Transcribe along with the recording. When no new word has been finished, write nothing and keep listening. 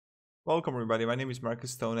Welcome everybody, my name is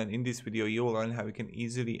Marcus Stone, and in this video you will learn how you can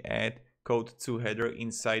easily add code to header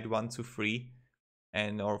inside 1 to 3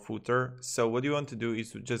 and or footer. So what you want to do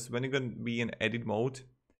is just when you're going to be in edit mode,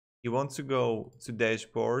 you want to go to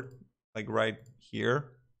dashboard, like right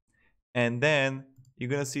here, and then you're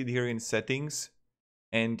going to see it here in settings,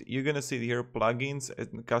 and you're going to see it here plugins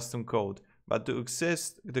and custom code. But to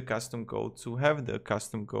access the custom code, to have the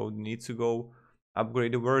custom code, you need to go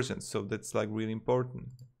upgrade the version. So that's like really important.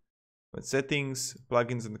 But settings,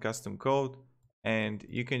 plugins and custom code, and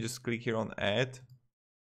you can just click here on add,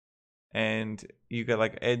 and you can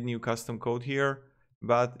like add new custom code here,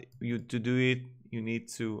 but to do it you need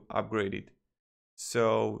to upgrade it.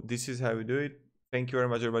 So this is how you do it. Thank you very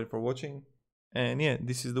much everybody for watching, and yeah,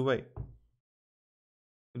 this is the way.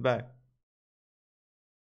 Goodbye.